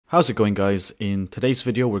How's it going, guys? In today's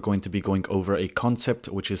video we're going to be going over a concept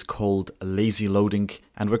which is called lazy loading,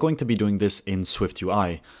 and we're going to be doing this in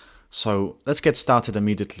SwiftUI. So let's get started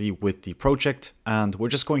immediately with the project, and we're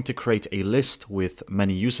just going to create a list with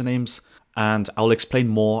many usernames, and I'll explain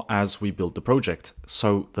more as we build the project.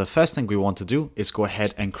 So the first thing we want to do is go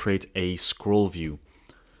ahead and create a scroll view,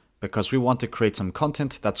 because we want to create some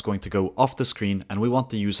content that's going to go off the screen and we want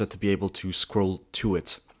the user to be able to scroll to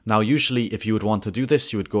it. Now, usually if you would want to do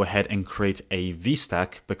this, you would go ahead and create a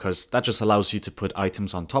VStack, because that just allows you to put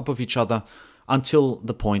items on top of each other until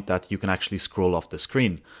the point that you can actually scroll off the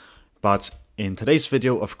screen. But in today's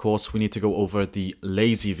video, of course, we need to go over the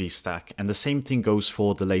LazyVStack, and the same thing goes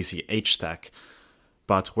for the LazyHStack.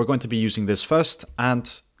 But we're going to be using this first,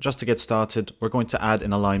 and just to get started, we're going to add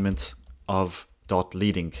an alignment of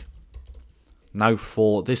 .leading. Now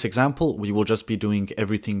for this example, we will just be doing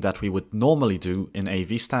everything that we would normally do in a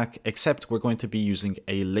VStack, except we're going to be using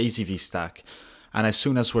a LazyVStack. And as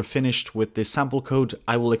soon as we're finished with this sample code,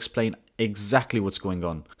 I will explain exactly what's going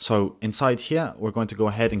on. So inside here, we're going to go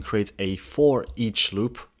ahead and create a for each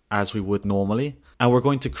loop as we would normally, and we're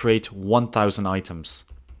going to create 1000 items.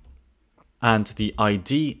 And the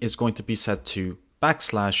ID is going to be set to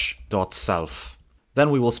 \self. Then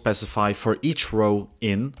we will specify for each row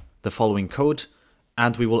in the following code,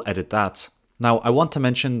 and we will edit that. Now, I want to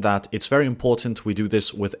mention that it's very important we do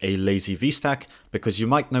this with a LazyVStack, because you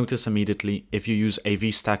might notice immediately if you use a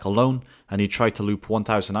VStack alone and you try to loop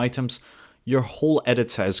 1000 items, your whole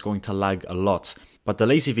editor is going to lag a lot. But the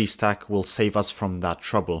LazyVStack will save us from that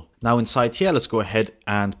trouble. Now inside here, let's go ahead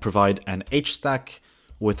and provide an HStack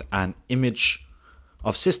with an image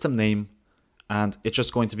of system name, and it's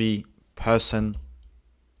just going to be person.fill.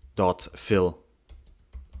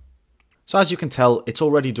 So as you can tell, it's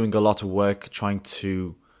already doing a lot of work trying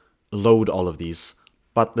to load all of these.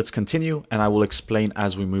 But let's continue, and I will explain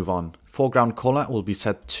as we move on. Foreground color will be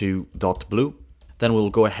set to .blue. Then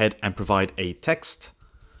we'll go ahead and provide a text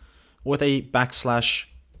with a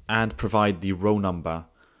 \, and provide the row number,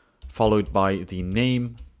 followed by the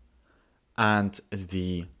name and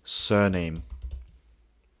the surname.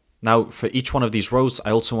 Now for each one of these rows,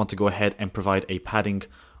 I also want to go ahead and provide a padding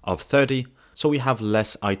of 30. So we have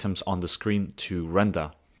less items on the screen to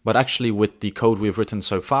render. But actually with the code we've written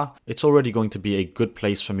so far, it's already going to be a good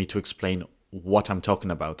place for me to explain what I'm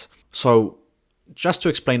talking about. So just to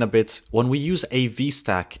explain a bit, when we use a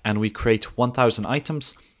VStack and we create 1000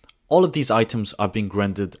 items, all of these items are being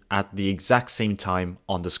rendered at the exact same time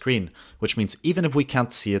on the screen, which means even if we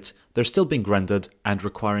can't see it, they're still being rendered and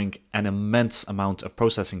requiring an immense amount of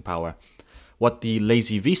processing power. What the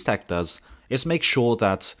LazyVStack does is make sure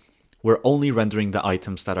that we're only rendering the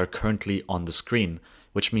items that are currently on the screen,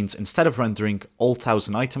 which means instead of rendering all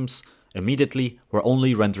 1000 items immediately, we're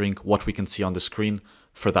only rendering what we can see on the screen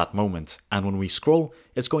for that moment. And when we scroll,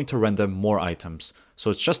 it's going to render more items. So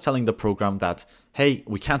it's just telling the program that, hey,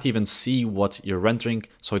 we can't even see what you're rendering,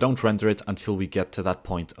 so don't render it until we get to that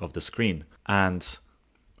point of the screen. And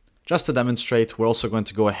just to demonstrate, we're also going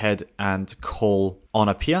to go ahead and call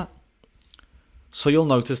onAppear. So you'll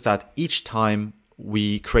notice that each time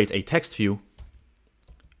we create a text view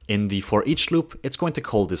in the for each loop, it's going to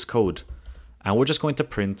call this code, and we're just going to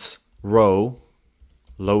print row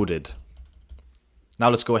loaded. Now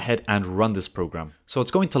let's go ahead and run this program. So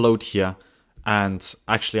it's going to load here, and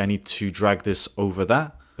actually I need to drag this over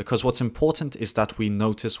there, because what's important is that we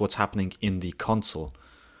notice what's happening in the console.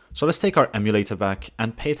 So let's take our emulator back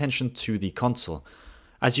and pay attention to the console.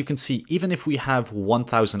 As you can see, even if we have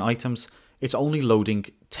 1000 items, it's only loading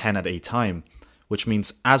 10 at a time, which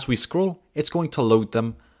means as we scroll, it's going to load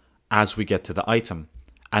them as we get to the item.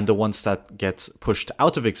 And the ones that get pushed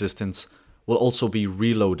out of existence will also be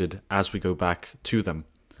reloaded as we go back to them.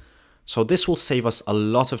 So this will save us a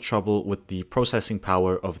lot of trouble with the processing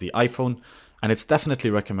power of the iPhone, and it's definitely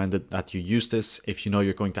recommended that you use this if you know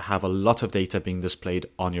you're going to have a lot of data being displayed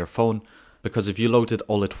on your phone, because if you load it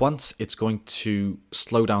all at once, it's going to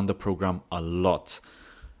slow down the program a lot.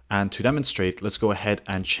 And to demonstrate, let's go ahead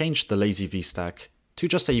and change the LazyVStack to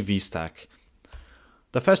just a VStack.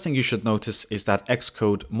 The first thing you should notice is that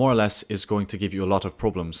Xcode more or less is going to give you a lot of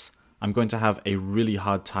problems. I'm going to have a really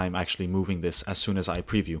hard time actually moving this as soon as I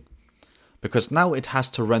preview, because now it has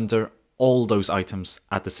to render all those items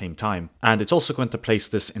at the same time. And it's also going to place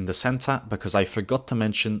this in the center, because I forgot to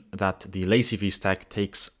mention that the LazyVStack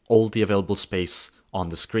takes all the available space on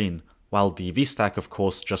the screen, while the VStack of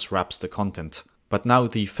course just wraps the content. But now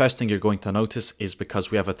the first thing you're going to notice is,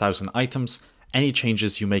 because we have 1000 items, any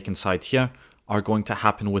changes you make inside here are going to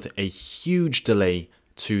happen with a huge delay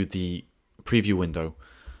to the preview window.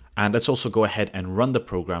 And let's also go ahead and run the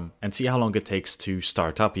program and see how long it takes to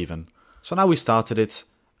start up even. So now we started it,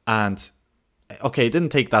 and okay, it didn't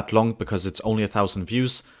take that long because it's only 1,000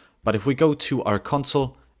 views, but if we go to our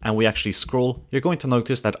console and we actually scroll, you're going to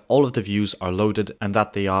notice that all of the views are loaded and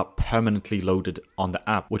that they are permanently loaded on the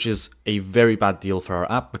app, which is a very bad deal for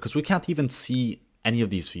our app because we can't even see any of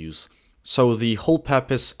these views. So the whole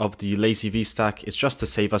purpose of the LazyVStack is just to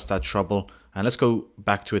save us that trouble. And let's go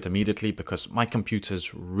back to it immediately because my computer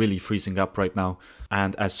is really freezing up right now.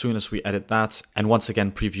 And as soon as we edit that and once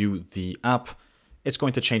again preview the app, it's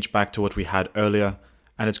going to change back to what we had earlier.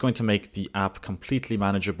 And it's going to make the app completely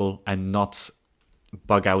manageable and not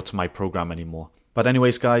bug out my program anymore. But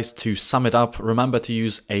anyways, guys, to sum it up, remember to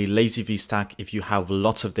use a LazyVStack if you have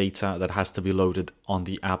lots of data that has to be loaded on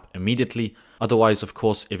the app immediately. Otherwise, of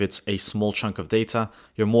course, if it's a small chunk of data,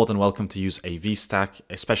 you're more than welcome to use a VStack,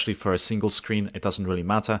 especially for a single screen. It doesn't really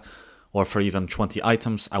matter. Or for even 20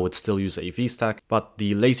 items, I would still use a VStack. But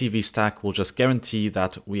the LazyVStack will just guarantee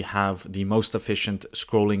that we have the most efficient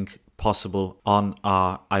scrolling possible on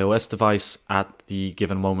our iOS device at the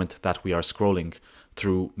given moment that we are scrolling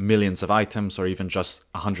through millions of items or even just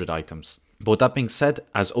 100 items. But with that being said,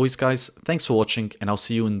 as always guys, thanks for watching and I'll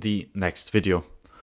see you in the next video.